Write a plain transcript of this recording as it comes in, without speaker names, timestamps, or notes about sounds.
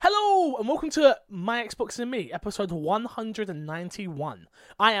and welcome to My Xbox and Me, episode 191.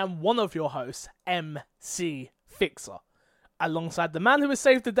 I am one of your hosts, MC Fixer, alongside the man who has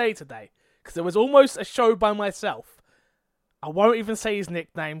saved the day today, because it was almost a show by myself. I won't even say his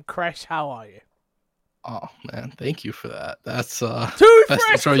nickname. Crash, how are you? Oh man, thank you for that. That's Toothbrush best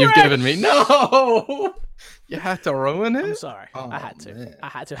intro you've given me. No, you had to ruin it. I'm sorry. Oh, I had to. man. I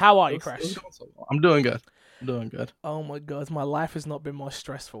had to. How are you, Crash? I'm doing good. I'm doing good. Oh my god, my life has not been more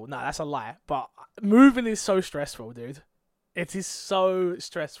stressful. No, that's a lie. But moving is so stressful, dude. It is so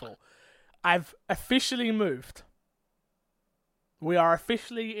stressful. I've officially moved. We are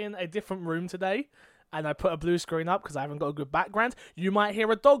officially in a different room today. And I put a blue screen up because I haven't got a good background. You might hear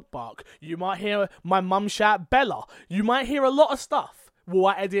a dog bark. You might hear my mum shout Bella. You might hear a lot of stuff. Will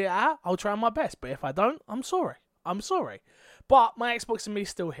I edit it out? I'll try my best. But if I don't, I'm sorry. I'm sorry. But My Xbox and Me is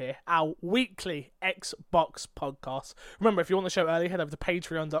still here. Our weekly Xbox podcast. Remember, if you want the show early, head over to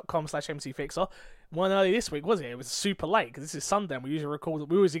patreon.com/mcfixer. One early this week, was it? It was super late because this is Sunday and we usually record.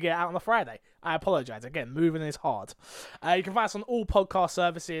 We usually get it out on a Friday. I apologise. Again, moving is hard. You can find us on all podcast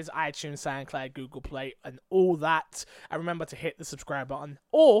services, iTunes, SoundCloud, Google Play, and all that. And remember to hit the subscribe button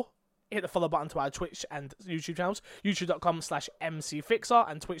or hit the follow button to our Twitch and YouTube channels.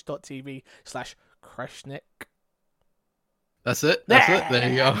 YouTube.com/mcfixer and twitch.tv/Kreshnik. That's it. That's it. There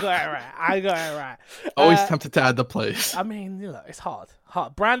you go. I got it right. Always tempted to add the place. I mean, you know, it's hard.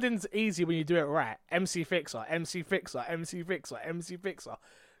 Branding's easy when you do it right. MC Fixer, MC Fixer, MC Fixer, MC Fixer.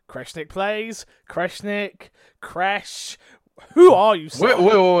 Kreshnik plays. Kreshnik. Crash. Who are you, sir?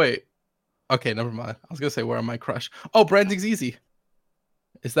 Wait. Okay, never mind. I was gonna say, where am I, Crush? Oh, branding's easy.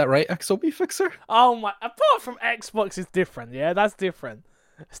 Is that right, XOB Fixer? Oh my! Apart from Xbox, is different. Yeah, that's different.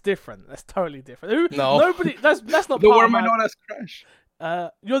 It's different. That's totally different. No, nobody. That's not. No, part where of am I my... known as Crash?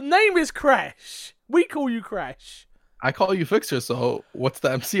 Your name is Crash. We call you Crash. I call you Fixer. So what's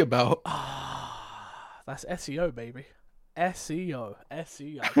the MC about? That's SEO, baby. SEO.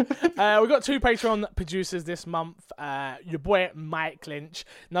 We got 2 Patreon producers this month. Your boy Mike Lynch,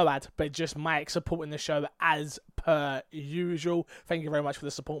 no ad, but just Mike supporting the show as per usual. Thank you very much for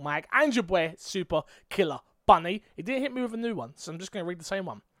the support, Mike, and your boy Super Killer Bunny. He didn't hit me with a new one, so I'm just going to read the same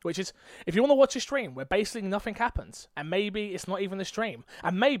one, which is, if you want to watch a stream where basically nothing happens, and maybe it's not even a stream,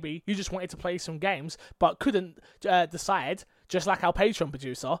 and maybe you just wanted to play some games but couldn't decide, just like our Patreon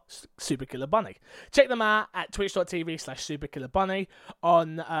producer, Super Killer Bunny. Check them out at twitch.tv/superkillerbunny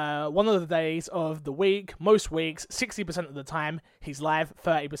on one of the days of the week. Most weeks, 60% of the time, he's live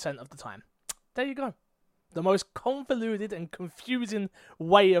 30% of the time. There you go. The most convoluted and confusing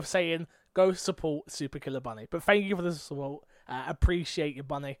way of saying go support Super Killer Bunny. But thank you for the support. Appreciate you,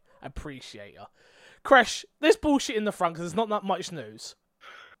 Bunny. Appreciate you. Crash, there's bullshit in the front because there's not that much news.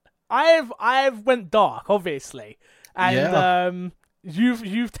 I've went dark, obviously. And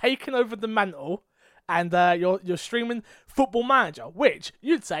you've taken over the mantle, and you're streaming Football Manager, which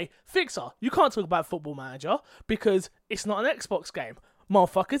you'd say, Fixer, you can't talk about Football Manager because it's not an Xbox game.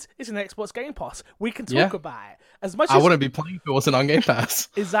 Motherfuckers, it's an Xbox Game Pass. We can talk about it as much. I wouldn't be playing if it wasn't on Game Pass.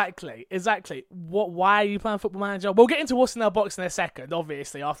 Exactly. Why are you playing Football Manager? We'll get into what's in our box in a second,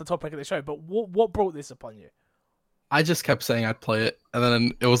 obviously, after the topic of the show. But what brought this upon you? I just kept saying I'd play it, and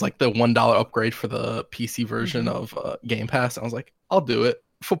then it was like the $1 upgrade for the PC version of Game Pass. I was like, I'll do it.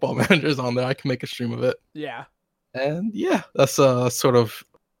 Football Manager's on there. I can make a stream of it. Yeah. And yeah, that's sort of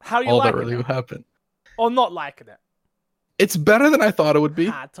how you all that really happened. Or not liking it. It's better than I thought it would be.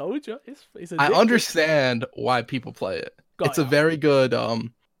 I told you. It's I understand why people play it. It's a very good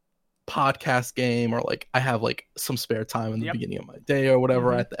podcast game, or like I have like some spare time in the beginning of my day or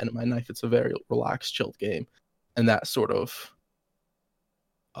whatever. At the end of my night, it's a very relaxed, chilled game. And that's sort of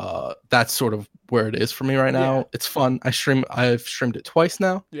where it is for me right now. Yeah. It's fun. I've streamed it twice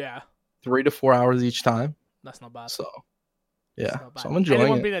now. Yeah. 3 to 4 hours each time. That's not bad. So yeah. So I'm enjoying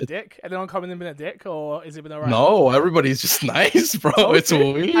Anyone it. Been a dick? Anyone coming in been a dick, or is it been alright? No, everybody's just nice, bro. It's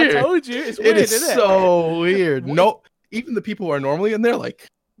weird. I told you. It's weird, isn't it? So weird. No, even the people who are normally in there, like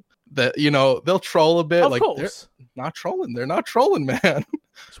that, they'll troll a bit. Of like course. They're not trolling. They're not trolling, man.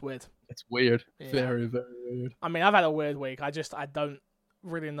 It's weird. It's weird. Yeah. Very, very weird. I mean, I've had a weird week. I don't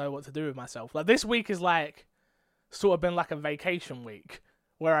really know what to do with myself. Like, this week is like sort of been like a vacation week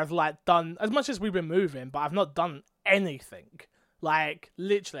where I've like done as much as we've been moving, but I've not done anything. Like,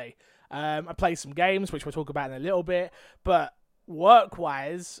 literally. I played some games, which we'll talk about in a little bit, but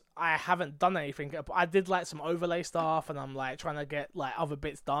work-wise, I haven't done anything. I did like some overlay stuff, and I'm like trying to get like other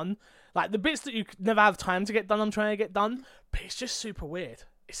bits done. Like the bits that you never have time to get done, I'm trying to get done, but it's just super weird.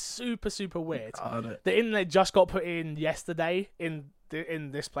 It's super, super weird. The internet just got put in yesterday in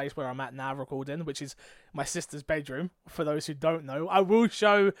in this place where I'm at now recording, which is my sister's bedroom. For those who don't know, I will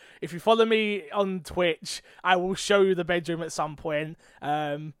show, if you follow me on Twitch, I will show you the bedroom at some point.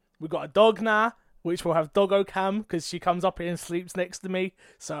 We've got a dog now, which will have doggo cam because she comes up here and sleeps next to me.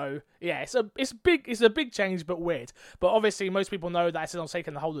 So yeah, it's a big change, but weird. But obviously, most people know that I said I'm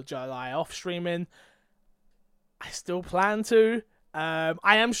taking the whole of July off streaming. I still plan to. I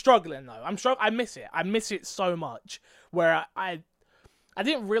am struggling though. I miss it. I miss it so much. Where I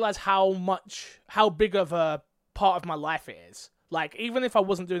didn't realize how big of a part of my life it is. Like, even if I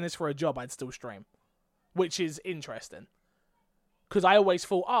wasn't doing this for a job, I'd still stream, which is interesting. Because I always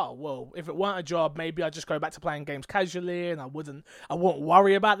thought, oh well, if it weren't a job, maybe I'd just go back to playing games casually, and I wouldn't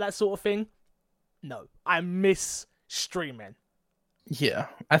worry about that sort of thing. No, I miss streaming. Yeah,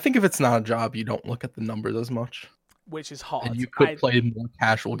 I think if it's not a job, you don't look at the numbers as much. Which is hard. And you could play more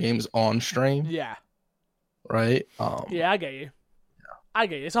casual games on stream. Yeah. Right? Yeah, I get you. I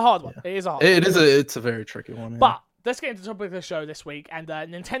get you. It's a hard one. Yeah. It is a hard one. It's a very tricky one. Yeah. But let's get into the topic of the show this week. And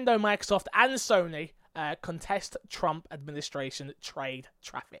Nintendo, Microsoft, and Sony contest Trump administration trade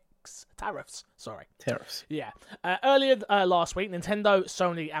tariffs. Tariffs. Yeah. Earlier last week, Nintendo,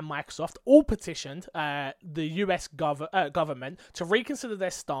 Sony, and Microsoft all petitioned the US government to reconsider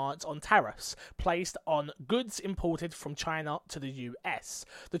their stance on tariffs placed on goods imported from China to the US.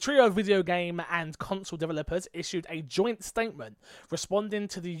 The trio of video game and console developers issued a joint statement responding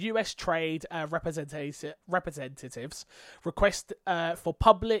to the US trade representatives' request for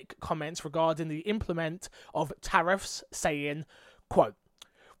public comments regarding the implement of tariffs, saying, quote,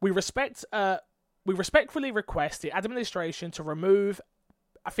 We respectfully request the administration to remove,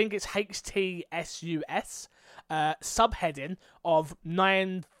 I think it's HTSUS, subheading of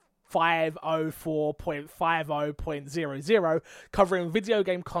 9504.50.00 covering video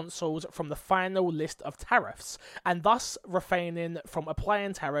game consoles from the final list of tariffs, and thus refraining from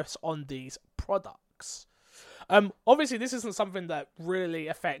applying tariffs on these products. Obviously, this isn't something that really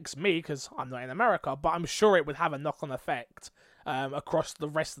affects me because I'm not in America, but I'm sure it would have a knock-on effect across the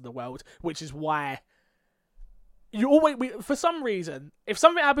rest of the world, which is why for some reason, if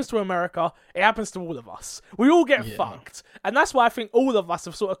something happens to America, it happens to all of us. We all get fucked, and that's why I think all of us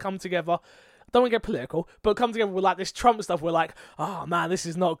have sort of come together. Don't want to get political, but come together with like this Trump stuff. We're like, oh man, this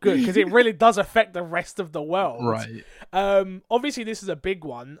is not good because it really does affect the rest of the world. Right. Obviously, this is a big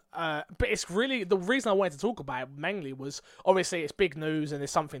one, but it's really the reason I wanted to talk about it mainly was obviously it's big news and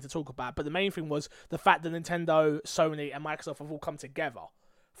there's something to talk about. But the main thing was the fact that Nintendo, Sony, and Microsoft have all come together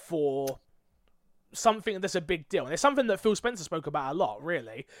for something that's a big deal. And it's something that Phil Spencer spoke about a lot,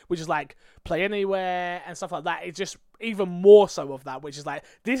 really, which is like play anywhere and stuff like that. It's just even more so of that, which is like,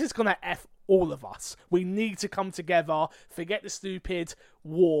 this is going to F all of us. We need to come together, forget the stupid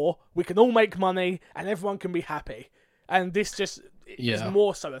war. We can all make money and everyone can be happy. And this just is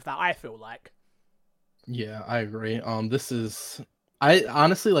more so of that, I feel like. Yeah, I agree. I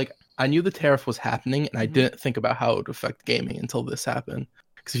honestly, like, I knew the tariff was happening and I didn't think about how it would affect gaming until this happened.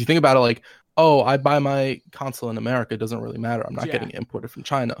 Because if you think about it, like, oh, I buy my console in America, it doesn't really matter. I'm not getting it imported from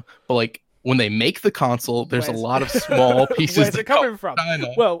China. But like when they make the console, there's a lot of small pieces. Where's it coming from? China.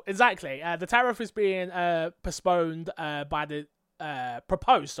 Well, exactly. The tariff is being proposed by the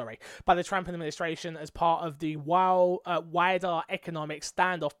Trump administration as part of the wider economic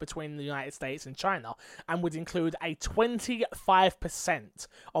standoff between the United States and China, and would include a 25%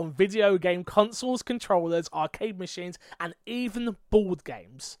 on video game consoles, controllers, arcade machines, and even board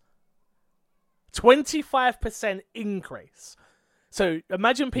games. 25% increase. So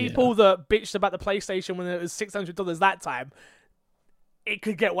imagine people that bitched about the PlayStation when it was $600 that time. It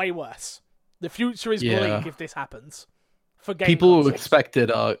could get way worse. The future is bleak if this happens. For game people consoles. Who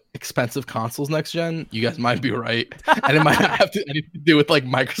expected expensive consoles next gen, you guys might be right. And it might not have anything to do with like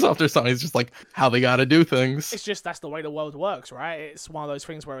Microsoft or something. It's just like how they got to do things. It's just that's the way the world works, right? It's one of those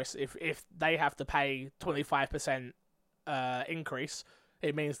things where if they have to pay 25% increase,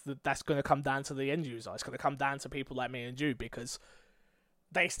 it means that's going to come down to the end user. It's going to come down to people like me and you because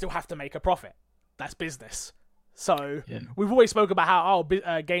they still have to make a profit. That's business. So we've always spoke about how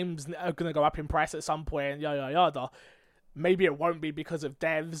games are going to go up in price at some point, yada yada. Maybe it won't be because of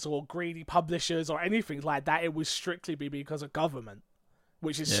devs or greedy publishers or anything like that. It will strictly be because of government,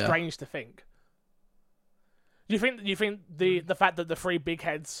 which is strange to think. Do you think the fact that the three big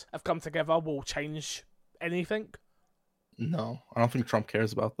heads have come together will change anything? No, I don't think Trump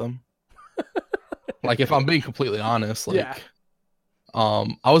cares about them. Like, if I'm being completely honest, like, I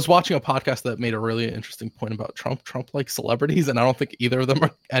was watching a podcast that made a really interesting point about Trump like celebrities, and I don't think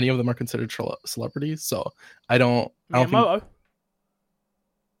any of them are considered celebrities. So I don't think...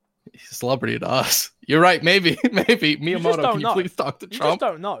 He's a celebrity to us. You're right. Maybe Miyamoto. Can you please talk to Trump? You just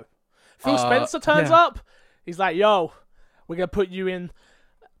don't know. Phil Spencer turns up. He's like, "Yo, we're gonna put you in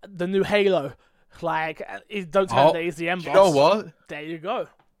the new Halo." Like, don't tell him that he's the M boss. You know what? There you go.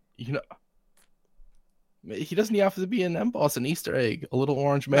 You know, he doesn't have to be an M boss, an Easter egg, a little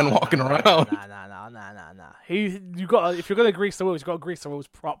orange man walking around. Nah. If you're gonna grease the wheels, you gotta grease the wheels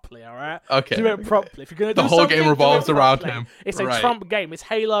properly. All right. Okay. Do it properly. If you're gonna the whole game revolves around him. It's a Trump game. It's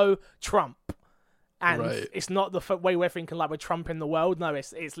Halo Trump. And right. it's not the way we're thinking like we're Trump in the world. No,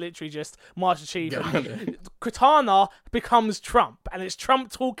 it's literally just Master Chief. Cortana becomes Trump, and it's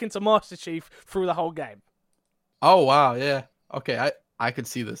Trump talking to Master Chief through the whole game. Oh wow, yeah. Okay, I could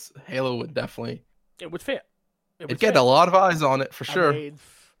see this. Halo would definitely. It would fit. It'd get a lot of eyes on it for sure. It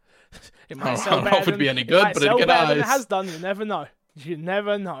might I don't know if it'd be any good, but it'd get eyes. It has done. You never know. You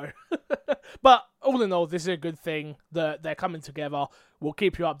never know. But all in all, this is a good thing that they're coming together. We'll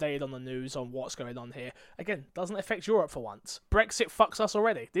keep you updated on the news on what's going on here. Again, doesn't affect Europe for once. Brexit fucks us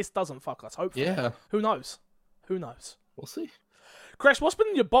already. This doesn't fuck us, hopefully. Yeah. Who knows? We'll see. Crash, what's been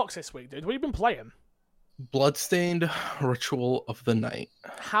in your box this week, dude? What have you been playing? Bloodstained Ritual of the Night.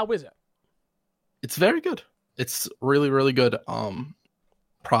 How is it? It's very good. It's really, really good.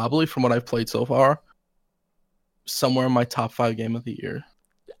 Probably from what I've played so far, somewhere in my top 5 game of the year.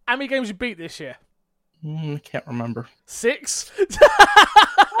 How many games you beat this year? I can't remember. 6?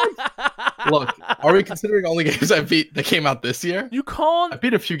 Look, are we considering only games I beat that came out this year? You can't. I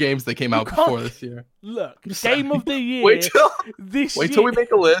beat a few games that came out before this year. Look, game of the year. Wait till we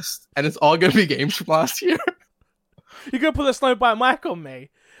make a list, and it's all gonna be games from last year. You're gonna put a Snowbite mic on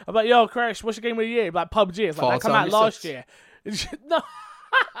me. I'm like, yo, Crash, what's your game of the year? Like PUBG. It's like that come out last year. No.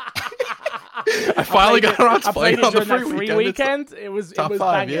 I finally got around to playing on the free weekend. It was top 5,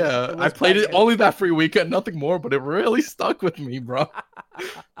 banging. yeah. I played it only that free weekend, nothing more, but it really stuck with me, bro.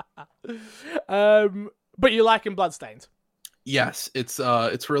 But you liking Bloodstained? Yes, it's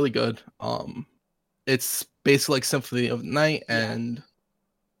really good. It's basically like Symphony of the Night, and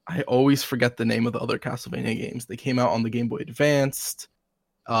I always forget the name of the other Castlevania games. They came out on the Game Boy Advanced,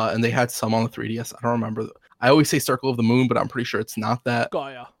 and they had some on the 3DS. I don't remember. I always say Circle of the Moon, but I'm pretty sure it's not that.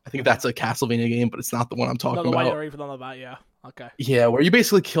 Got ya. I think that's a Castlevania game, but it's not the one I'm talking about. Not the one you're even on about, yeah. Okay. Yeah, where you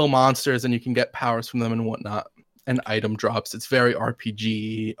basically kill monsters and you can get powers from them and whatnot, and item drops. It's very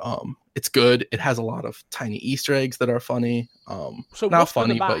RPG. It's good. It has a lot of tiny Easter eggs that are funny. So not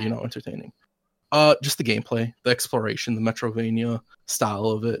funny, but entertaining. Just the gameplay, the exploration, the Metrovania style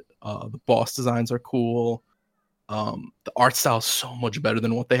of it. The boss designs are cool. The art style is so much better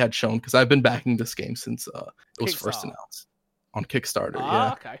than what they had shown, because I've been backing this game since it was first announced on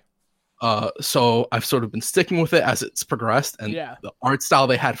Kickstarter. Okay. So I've sort of been sticking with it as it's progressed, and the art style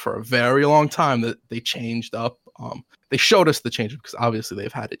they had for a very long time that they changed up. They showed us the change because obviously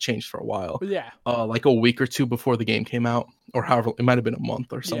they've had it changed for a while. Yeah. Like a week or two before the game came out, or however, it might have been a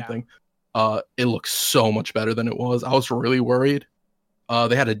month or something. It looks so much better than it was. I was really worried.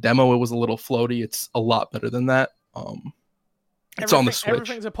 They had a demo. It was a little floaty. It's a lot better than that. It's on the Switch.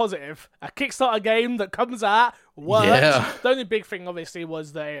 Everything's a positive. A Kickstarter game that comes out works. Yeah. The only big thing, obviously,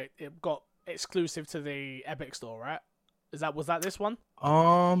 was that it got exclusive to the Epic Store, right? Was that this one?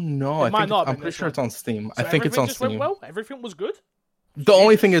 No. I'm pretty sure it's on Steam. So I think it's on Steam. Went well. Everything was good. The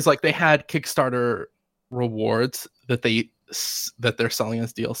only thing is, like, they had Kickstarter rewards that they're selling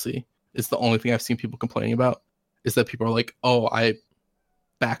as DLC. Is the only thing I've seen people complaining about. Is that people are like, oh, I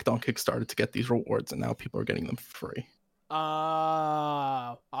backed on Kickstarter to get these rewards, and now people are getting them for free.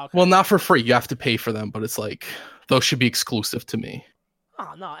 Okay. Well, not for free. You have to pay for them, but it's like those should be exclusive to me.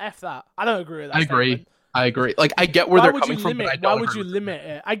 Oh no, F that. I don't agree with that. I agree. Like, I get where they're coming from, but why would you limit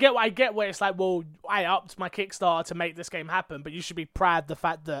it? I get where it's like, well, I upped my Kickstarter to make this game happen, but you should be proud of the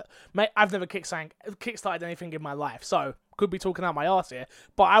fact that I've never kickstarted anything in my life, so could be talking out my arse here,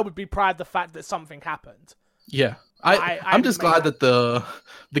 but I would be proud of the fact that something happened. Yeah, I'm just glad that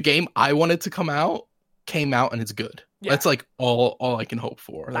the game I wanted to come out came out and it's good. Yeah. That's like all I can hope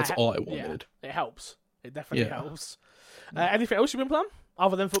for. That's all I wanted. Yeah, it helps. It definitely helps. Anything else you've been playing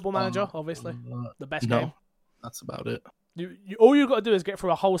other than Football Manager? Obviously, the best game. That's about it. All you got to do is get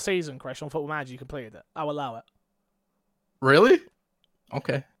through a whole season, Crash, on Football Manager. You completed it. I'll allow it. Really?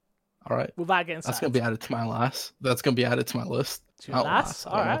 Okay. All right. Without getting That's gonna be added to my last. That's gonna be added to my list. All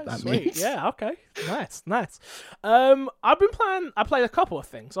right, sweet. Means. Yeah, okay, nice. I've been playing. I played a couple of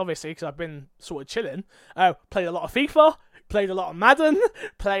things, obviously, because I've been sort of chilling. Played a lot of FIFA. Played a lot of Madden.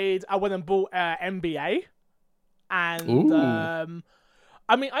 I went and bought NBA, and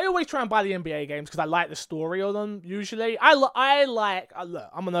I mean, I always try and buy the NBA games because I like the story of them. Usually, I like. Look,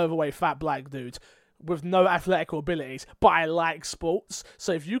 I'm an overweight fat black dude. with no athletic abilities, but I like sports.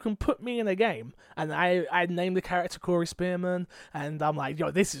 So if you can put me in a game and I name the character Corey Spearman and I'm like,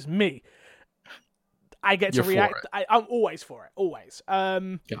 yo, this is me, I get to react. I'm always for it. Always.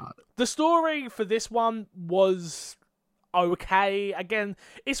 The story for this one was okay. Again,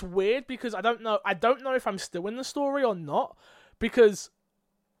 it's weird because I don't know if I'm still in the story or not, because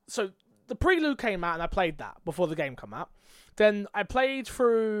so the prelude came out and I played that before the game came out. Then I played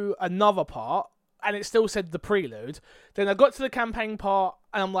through another part and it still said the prelude. Then I got to the campaign part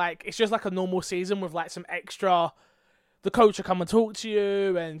and I'm like, it's just like a normal season with like some extra, the coach will come and talk to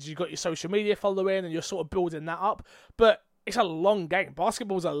you and you got your social media following and you're sort of building that up. But it's a long game.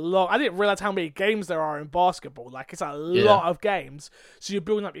 Basketball's a long... I didn't realize how many games there are in basketball. Like, it's a lot of games. So you're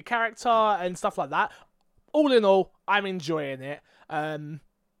building up your character and stuff like that. All in all, I'm enjoying it. And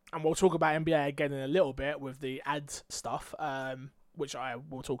we'll talk about NBA again in a little bit with the ads stuff, which I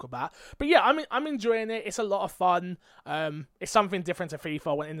will talk about. But yeah, I'm enjoying it. It's a lot of fun. It's something different to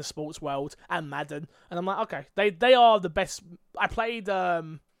FIFA when in the sports world and Madden. And I'm like, okay, they are the best. I played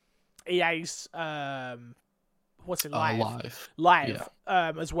EA's what's it live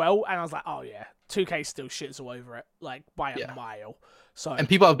as well, and I was like, oh yeah, 2K still shits all over it, like by a mile. So and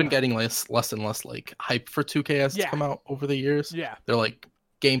people have been getting less and less like hype for 2K as it's come out over the years. Yeah, they're like,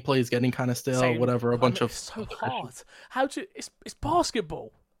 gameplay is getting kind of stale, whatever. Bunch it's so hard. How to it's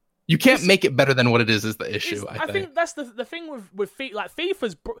basketball. You can't make it better than what it is the issue. I think that's the thing with FIFA. Like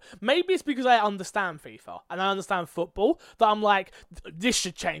FIFA's, maybe it's because I understand FIFA and I understand football that I'm like, this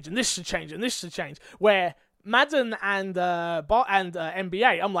should change and this should change and this should change. Where Madden and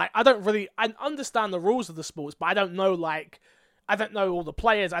NBA, I'm like, I understand the rules of the sports, but I don't know all the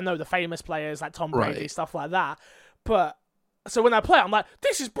players. I know the famous players like Tom Brady, stuff like that. But so when I play, I'm like,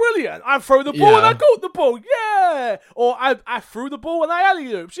 this is brilliant. I throw the ball and I caught the ball, yeah. Or I threw the ball and I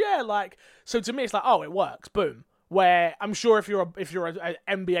alley oops, yeah. Like, so to me, it's like, oh, it works, boom. Where I'm sure if you're an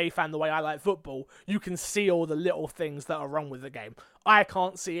NBA fan the way I like football, you can see all the little things that are wrong with the game. I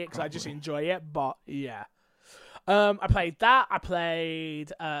can't see it because I just enjoy it, but yeah. I played that. I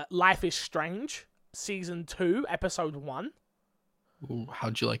played Life is Strange Season 2, Episode 1. Ooh,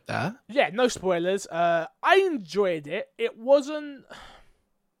 how'd you like that? Yeah, no spoilers. I enjoyed it. It was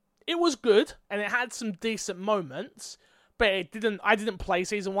good, and it had some decent moments, but I didn't play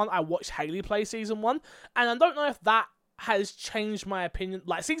Season 1. I watched Haley play Season 1, and I don't know if that has changed my opinion.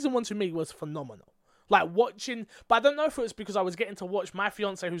 Like, Season 1 to me was phenomenal. Like, watching... But I don't know if it was because I was getting to watch my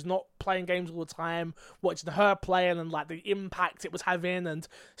fiance, who's not playing games all the time, watching her playing and, like, the impact it was having and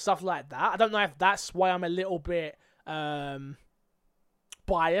stuff like that. I don't know if that's why I'm a little bit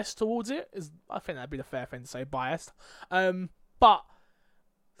biased towards it. I think that'd be the fair thing to say, biased. But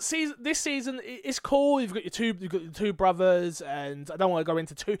this season, it's cool. You've got your two brothers, and I don't want to go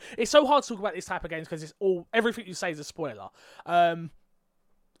into two... It's so hard to talk about this type of games because everything you say is a spoiler.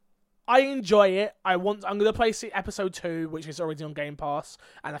 I enjoy it. I'm going to play episode 2, which is already on Game Pass,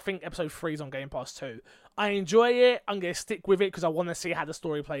 and I think episode 3 is on Game Pass too. I enjoy it. I'm going to stick with it because I want to see how the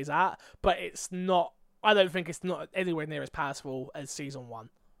story plays out, but I don't think it's not anywhere near as powerful as Season 1,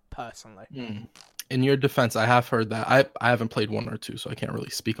 personally. In your defense, I have heard that. I haven't played 1 or 2, so I can't really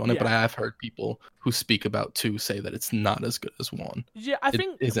speak on it, but I have heard people who speak about 2 say that it's not as good as 1. Yeah, I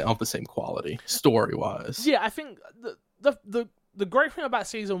think... It isn't of the same quality, story-wise. Yeah, I think the great thing about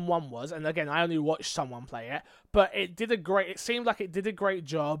Season 1 was, and again, I only watched someone play it, but it seemed like it did a great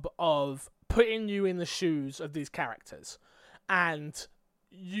job of putting you in the shoes of these characters. And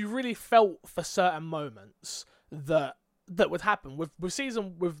you really felt for certain moments that would happen. With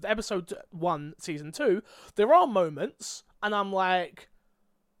episode 1, Season 2, there are moments, and I'm like,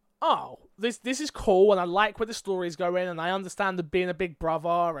 oh, this is cool, and I like where the story's going, and I understand being a big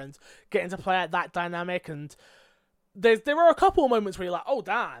brother and getting to play at that dynamic, and there are a couple of moments where you're like, oh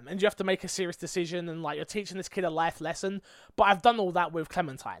damn, and you have to make a serious decision, and like you're teaching this kid a life lesson. But I've done all that with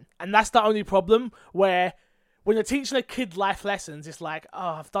Clementine, and that's the only problem. Where when you're teaching a kid life lessons, it's like,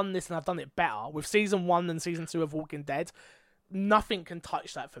 oh, I've done this and I've done it better. With Season 1 and Season 2 of Walking Dead, nothing can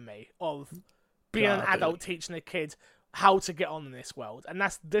touch that for me. Of being an adult teaching a kid how to get on in this world, and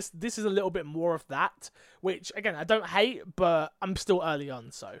this is a little bit more of that. Which again, I don't hate, but I'm still early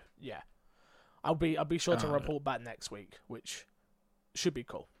on, so yeah. I'll be sure to report back next week, which should be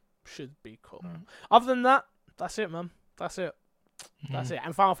cool. Other than that, that's it, man. That's it.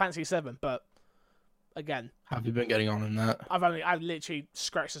 And Final Fantasy 7, but again, have you been getting on in that? I've literally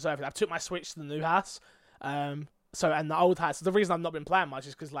scratched the surface. I've took my Switch to the new house, and the old house. The reason I've not been playing much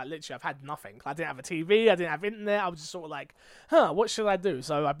is because like literally I've had nothing. I didn't have a TV, I didn't have internet. I was just sort of like, what should I do?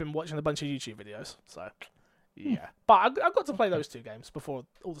 So I've been watching a bunch of YouTube videos. So yeah, but I got to play those 2 games before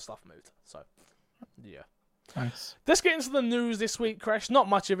all the stuff moved. So. Yeah. Nice. Let's get into the news this week, Crash. Not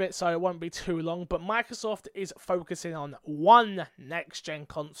much of it, so it won't be too long, but Microsoft is focusing on one next-gen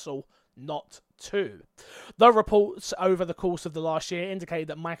console, not two. Though reports over the course of the last year indicated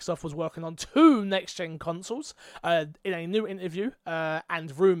that Microsoft was working on two next-gen consoles, in a new interview,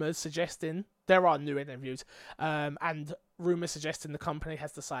 and rumours suggesting there are new interviews, and rumours suggesting the company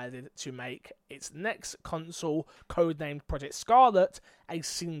has decided to make its next console, codenamed Project Scarlet, a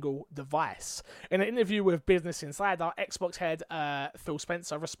single device. In an interview with Business Insider, Xbox head Phil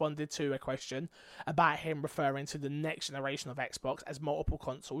Spencer responded to a question about him referring to the next generation of Xbox as multiple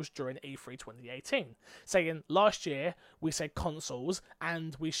consoles during E3 2018, saying, "Last year we said consoles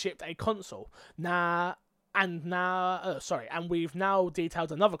and we shipped a console. And we've now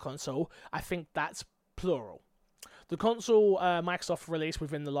detailed another console. I think that's plural." The console Microsoft released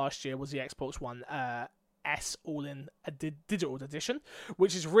within the last year was the Xbox One S all-in digital edition,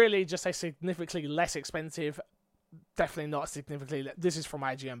 which is really just a significantly less expensive, definitely not significantly, this is from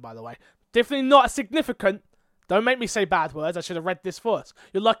IGN by the way, definitely not significant, don't make me say bad words, I should have read this first,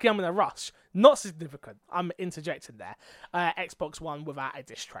 you're lucky I'm in a rush, not significant, I'm interjecting there, Xbox One without a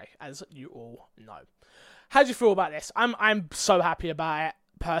disc tray, as you all know. How do you feel about this? I'm so happy about it,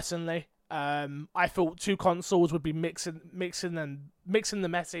 personally. I thought two consoles would be mixing the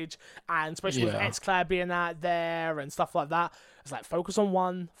message, and especially with xCloud being out there and stuff like that. It's like, focus on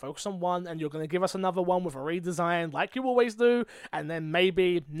one, and you're going to give us another one with a redesign like you always do, and then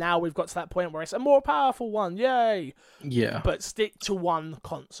maybe now we've got to that point where it's a more powerful one, yay! Yeah. But stick to one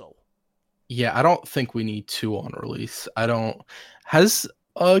console. Yeah, I don't think we need two on release. Has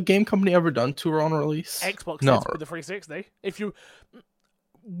a game company ever done two on release? Xbox did with the 360.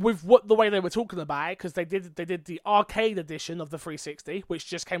 With the way they were talking about it, because they did the arcade edition of the 360, which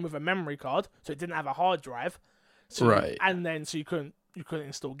just came with a memory card, so it didn't have a hard drive, right? And then so you couldn't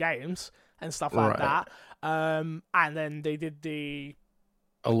install games and stuff like that. And then they did the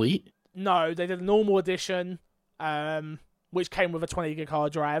Elite. No, they did a normal edition, which came with a 20 gig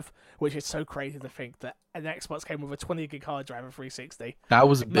hard drive, which is so crazy to think that an Xbox came with a 20 gig hard drive of 360. That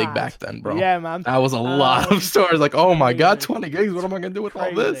was big back then, bro. Yeah, man. That was a lot of stores. Like, oh my god, 20 gigs. What am I going to do with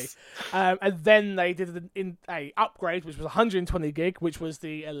all this? And then they did a upgrade, which was 120 gig, which was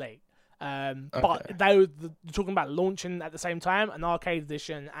the Elite. But they were talking about launching at the same time. An arcade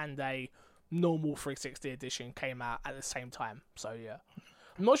edition and a normal 360 edition came out at the same time. So, yeah.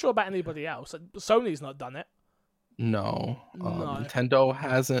 I'm not sure about anybody else. Sony's not done it. No. Nintendo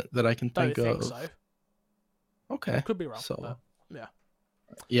hasn't that I can think of. Think so. Okay. Could be wrong. So, but, yeah.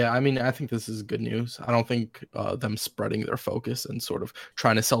 Yeah, I mean, I think this is good news. I don't think them spreading their focus and sort of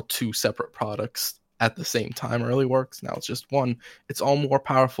trying to sell two separate products at the same time really works. Now it's just one. It's all more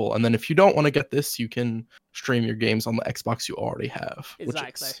powerful. And then if you don't want to get this, you can stream your games on the Xbox you already have.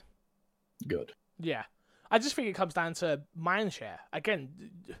 Exactly. Which is good. Yeah. I just think it comes down to mindshare. Again,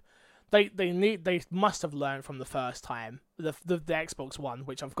 They must have learned from the first time the Xbox One,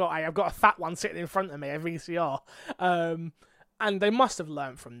 which I've got a fat one sitting in front of me, a VCR, and they must have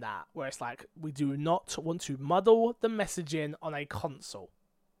learned from that, where it's like, we do not want to muddle the messaging on a console.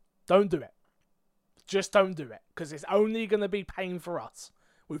 Don't do it. Just don't do it, because it's only going to be pain for us.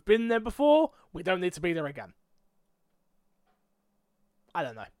 We've been there before. We don't need to be there again. I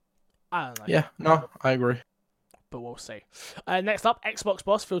don't know. Yeah, no, I agree. But we'll see. Next up, Xbox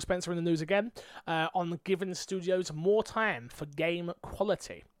boss Phil Spencer in the news again on giving studios more time for game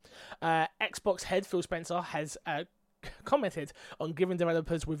quality. Xbox head Phil Spencer has commented on giving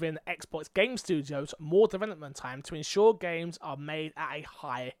developers within Xbox game studios more development time to ensure games are made at a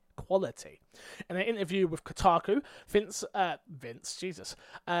high quality. In an interview with Kotaku,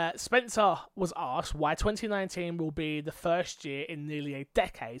 Spencer was asked why 2019 will be the first year in nearly a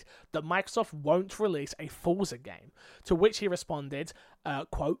decade that Microsoft won't release a Forza game, to which he responded,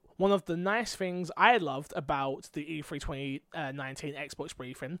 quote, "One of the nice things I loved about the E3 2019 Xbox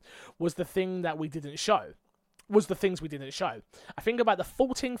briefing was the things we didn't show. I think about the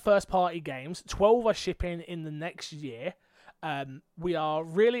 14 first-party games, 12 are shipping in the next year. We are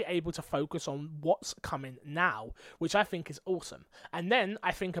really able to focus on what's coming now, which I think is awesome. And then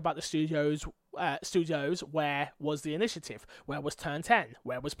I think about the studios, where was the initiative? Where was Turn 10?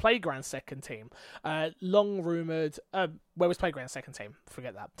 Where was Playground's second team? Where was Playground's second team?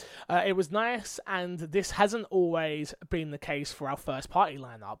 Forget that. It was nice, and this hasn't always been the case for our first-party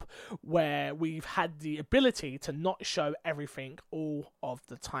lineup, where we've had the ability to not show everything all of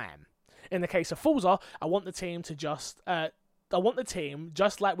the time. In the case of Forza, I want the team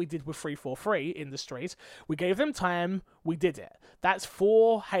just like we did with 343 Industries. We gave them time, we did it. That's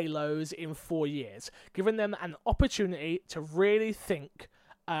 4 Halos in 4 years, giving them an opportunity to really think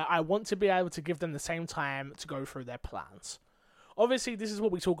I want to be able to give them the same time to go through their plans. Obviously, this is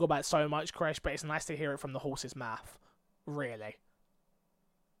what we talk about so much, Crash, but it's nice to hear it from the horse's mouth. Really.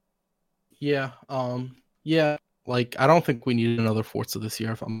 Yeah. Yeah. Like, I don't think we need another Forza this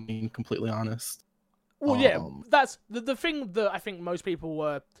year, if I'm being completely honest. Well, yeah, that's the thing that I think most people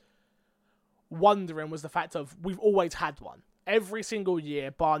were wondering was the fact of we've always had one. Every single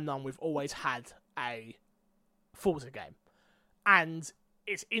year, bar none, we've always had a Forza game. And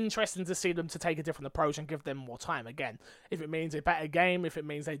it's interesting to see them to take a different approach and give them more time. Again, if it means a better game, if it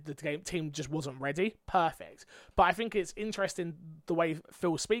means the team just wasn't ready, perfect. But I think it's interesting the way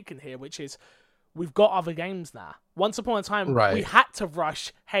Phil's speaking here, which is we've got other games now. Once upon a time, we had to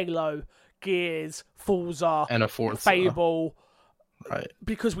rush Halo, Gears, Forza, and a Forza. Fable, right?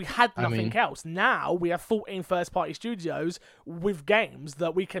 Because we had nothing else. Now we have 14 first-party studios with games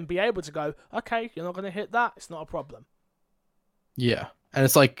that we can be able to go, okay, you're not going to hit that, it's not a problem. Yeah, and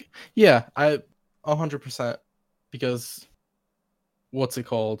it's like, yeah, I 100%, because what's it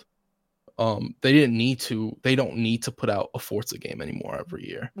called? They don't need to put out a Forza game anymore every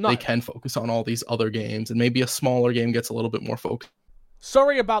year. No. They can focus on all these other games, and maybe a smaller game gets a little bit more focus.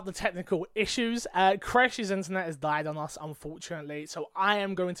 Sorry about the technical issues. Crash's internet has died on us, unfortunately, so I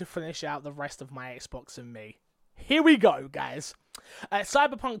am going to finish out the rest of my Xbox and me. Here we go, guys.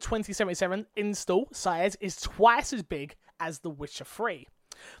 Cyberpunk 2077 install size is twice as big as The Witcher 3.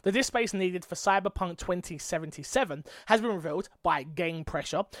 The disk space needed for Cyberpunk 2077 has been revealed by Game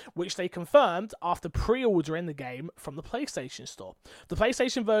Pressure, which they confirmed after pre-ordering the game from the PlayStation Store. The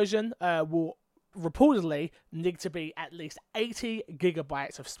PlayStation version will reportedly need to be at least 80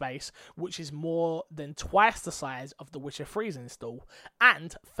 gigabytes of space, which is more than twice the size of The Witcher 3's install,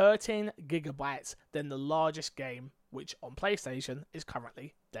 and 13 gigabytes than the largest game, which on PlayStation is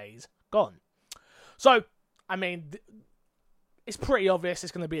currently Days Gone. So, I mean, it's pretty obvious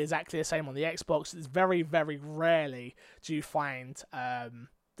it's going to be exactly the same on the Xbox. It's very, very rarely do you find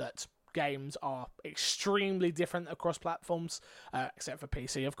that games are extremely different across platforms, except for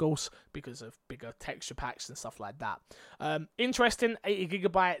PC, of course, because of bigger texture packs and stuff like that. Interesting, 80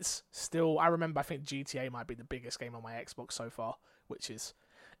 gigabytes. Still, I remember, I think GTA might be the biggest game on my Xbox so far, which is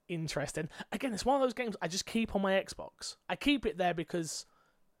interesting. Again, it's one of those games I just keep on my Xbox. I keep it there because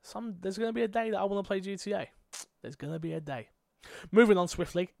there's going to be a day that I want to play GTA. There's going to be a day. Moving on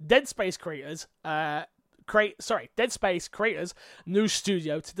swiftly, Dead Space creators new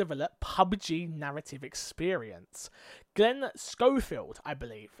studio to develop PUBG narrative experience. Glenn Schofield, I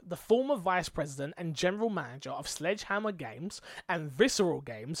believe, the former vice president and general manager of Sledgehammer Games and Visceral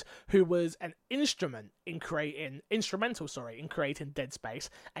Games, who was an instrumental in creating Dead Space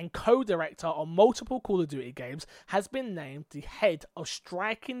and co-director on multiple Call of Duty games, has been named the head of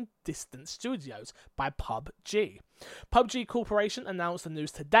Striking Distance Studios by PUBG. PUBG Corporation announced the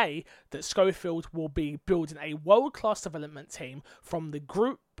news today that Schofield will be building a world-class development team from the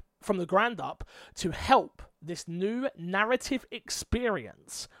ground up to help this new narrative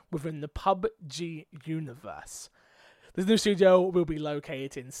experience within the PUBG universe. The new studio will be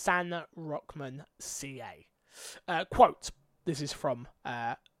located in San Rockman, CA. Quote, this is from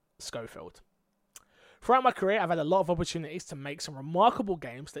Schofield. Throughout my career, I've had a lot of opportunities to make some remarkable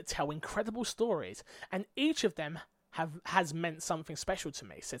games that tell incredible stories, and each of them has meant something special to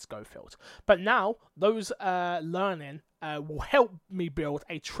me, said Schofield. But now, those learning will help me build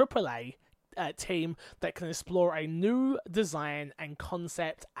a AAA team that can explore a new design and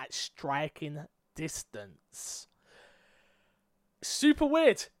concept at striking distance. Super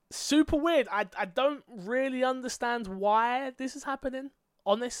weird. I don't really understand why this is happening,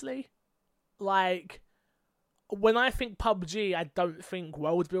 honestly. Like, when I think PUBG, I don't think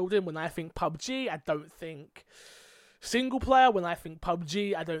world building. When I think PUBG, I don't think single player. When I think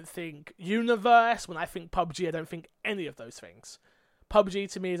PUBG, I don't think universe. When I think PUBG, I don't think any of those things.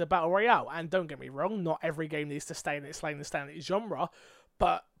 PUBG to me is a battle royale, and don't get me wrong, not every game needs to stay in its lane and stay in its genre,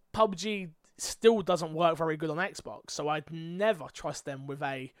 but PUBG still doesn't work very good on Xbox, so I'd never trust them with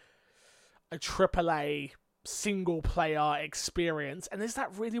a AAA single player experience. And is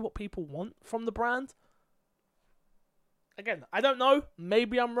that really what people want from the brand? Again, I don't know.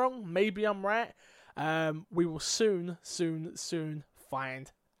 Maybe I'm wrong. Maybe I'm right. We will soon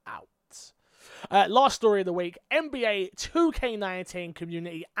find out. Last story of the week, NBA 2K19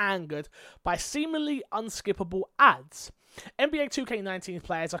 community angered by seemingly unskippable ads. NBA 2K19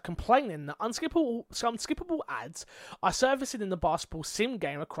 players are complaining that some skippable ads are surfacing in the basketball sim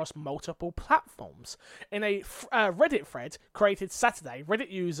game across multiple platforms. In a Reddit thread created Saturday,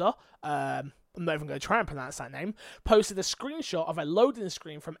 Reddit user I'm not even going to try and pronounce that name, posted a screenshot of a loading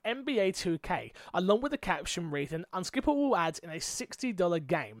screen from NBA 2K, along with the caption reading, "Unskippable ads in a $60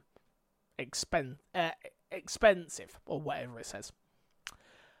 game. Expensive," or whatever it says.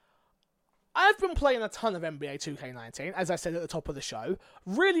 I've been playing a ton of NBA 2K19, as I said at the top of the show,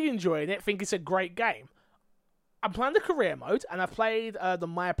 really enjoying it, think it's a great game. I'm playing the career mode, and I've played the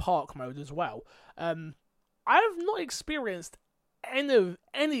My Park mode as well. I have not experienced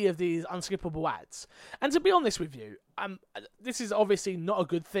any of these unskippable ads. And to be honest with you, this is obviously not a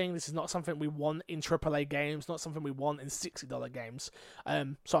good thing. This is not something we want in AAA games, not something we want in $60 games.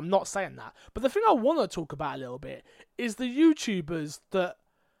 So I'm not saying that. But the thing I want to talk about a little bit is the YouTubers that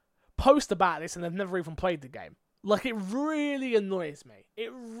post about this and they've never even played the game. Like, it really annoys me.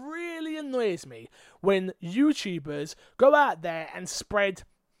 It really annoys me when YouTubers go out there and spread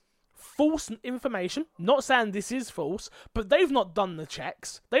false information. Not saying this is false, but they've not done the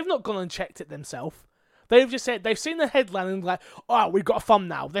checks. They've not gone and checked it themselves. They've just said, they've seen the headline and like, "Oh, we've got a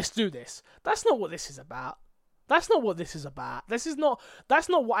thumbnail, let's do this." That's not what this is about. That's not what this is about. That's not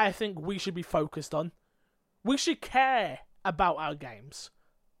what I think we should be focused on. We should care about our games.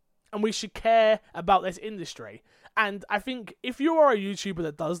 And we should care about this industry. And I think if you are a YouTuber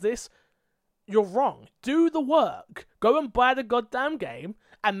that does this, you're wrong. Do the work. Go and buy the goddamn game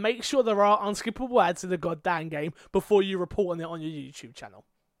and make sure there are unskippable ads in the goddamn game before you report on it on your YouTube channel.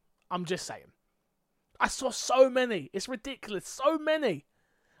 I'm just saying. I saw so many. It's ridiculous. So many.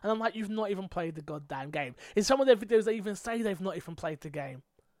 And I'm like, you've not even played the goddamn game. In some of their videos, they even say they've not even played the game.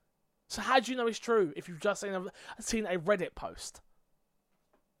 So how do you know it's true if you've just seen a Reddit post?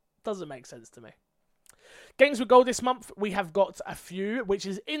 Doesn't make sense to me. Games with Gold this month, we have got a few, which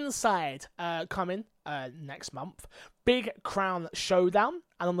is Inside coming next month. Big Crown Showdown.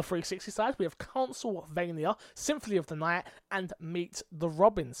 And on the 360 side, we have Castlevania, Symphony of the Night, and Meet the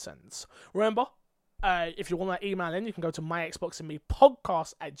Robinsons. Remember, if you want to email in, you can go to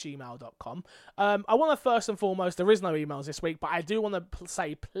myxboxandmepodcast@gmail.com. I want to first and foremost, there is no emails this week, but I do want to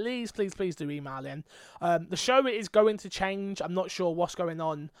say, please do email in. The show is going to change. I'm not sure what's going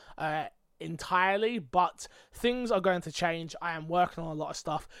on entirely, but things are going to change. I am working on a lot of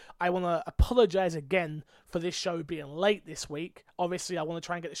stuff. I want to apologize again for this show being late this week. Obviously, I want to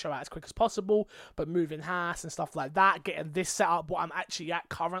try and get the show out as quick as possible, but moving house and stuff like that, getting this set up, what I'm actually at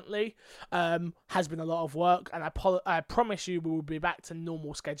currently, has been a lot of work, and I promise you we will be back to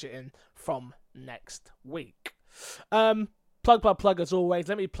normal scheduling from next week. Plug as always.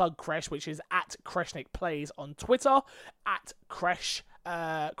 Let me plug Kresh, which is at Kreshnik Plays on Twitter, at Kreshnik,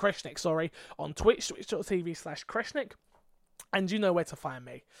 on Twitch, twitch.tv/Kreshnik, and you know where to find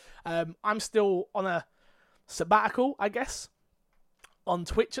me. I'm still on a sabbatical, I guess, on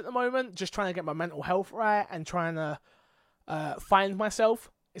Twitch at the moment, just trying to get my mental health right and trying to find myself.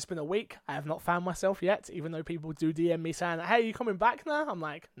 It's been a week. I have not found myself yet, even though people do DM me saying, "Hey, are you coming back now?" I'm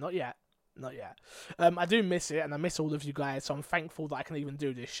like, not yet. I do miss it, and I miss all of you guys, so I'm thankful that I can even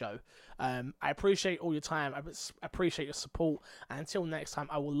do this show. I appreciate all your time. I appreciate your support. And until next time,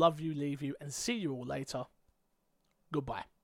 I will love you, leave you, and see you all later. Goodbye.